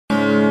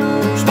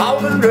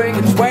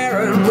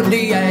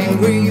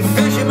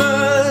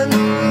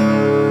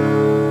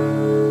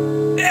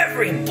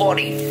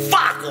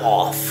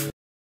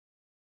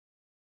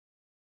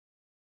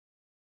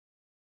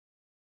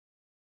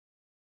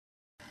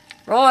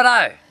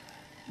Righto,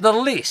 the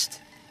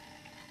list.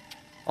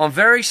 I'm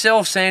very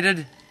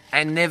self-centered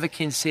and never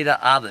consider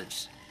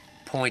others.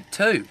 Point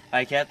 2.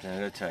 Hey,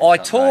 Captain, I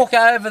talk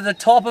over the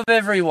top of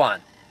everyone.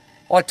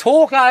 I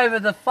talk over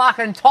the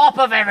fucking top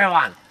of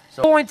everyone.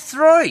 So, point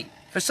 3.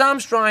 For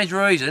some strange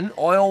reason,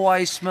 I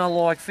always smell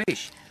like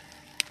fish.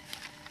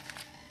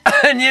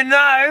 And you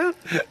know,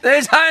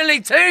 there's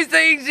only 2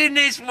 things in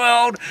this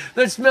world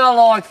that smell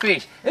like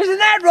fish. Isn't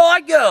that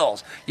right,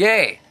 girls?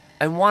 Yeah,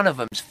 and one of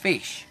them's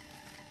fish.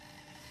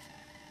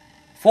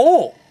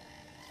 4.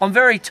 I'm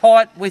very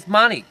tight with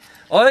money.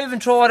 I even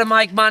try to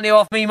make money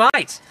off me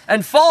mates.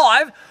 And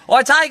 5,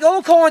 I take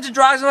all kinds of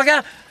drugs and I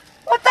go,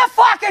 what the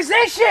fuck is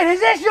this shit? Is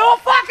this your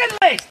fucking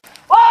list?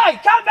 Oi,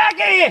 come back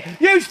here,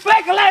 you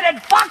speculated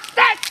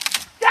fuckstick!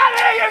 Come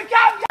here, you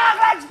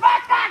let's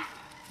back that!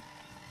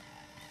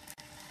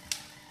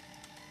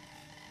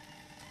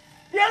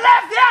 You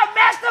left out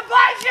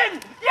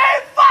masturbation, you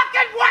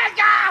fucking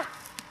wanker!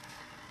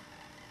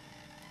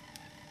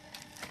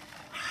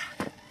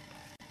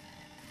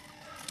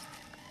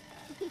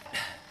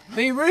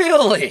 Be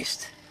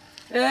realist.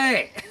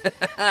 Yeah.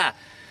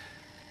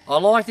 I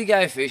like to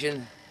go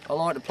fishing. I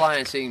like to play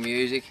and sing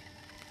music.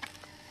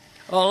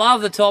 I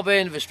love the top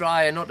end of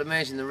Australia, not to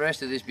mention the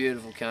rest of this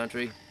beautiful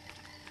country.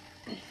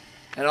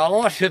 And I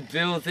like to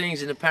build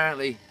things, and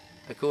apparently,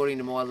 according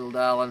to my little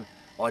darling,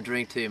 I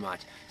drink too much.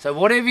 So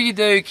whatever you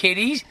do,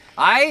 kiddies,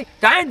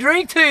 don't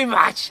drink too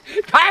much.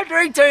 Don't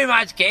drink too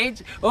much,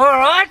 kids. All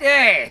right?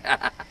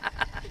 Yeah.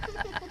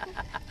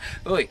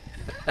 Oi.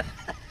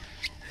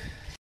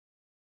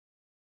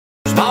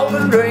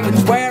 Smoking, drinking,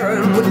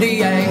 swearing with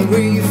the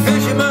angry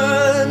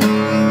fisherman.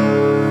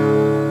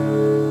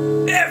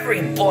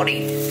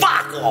 Everybody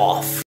fuck off.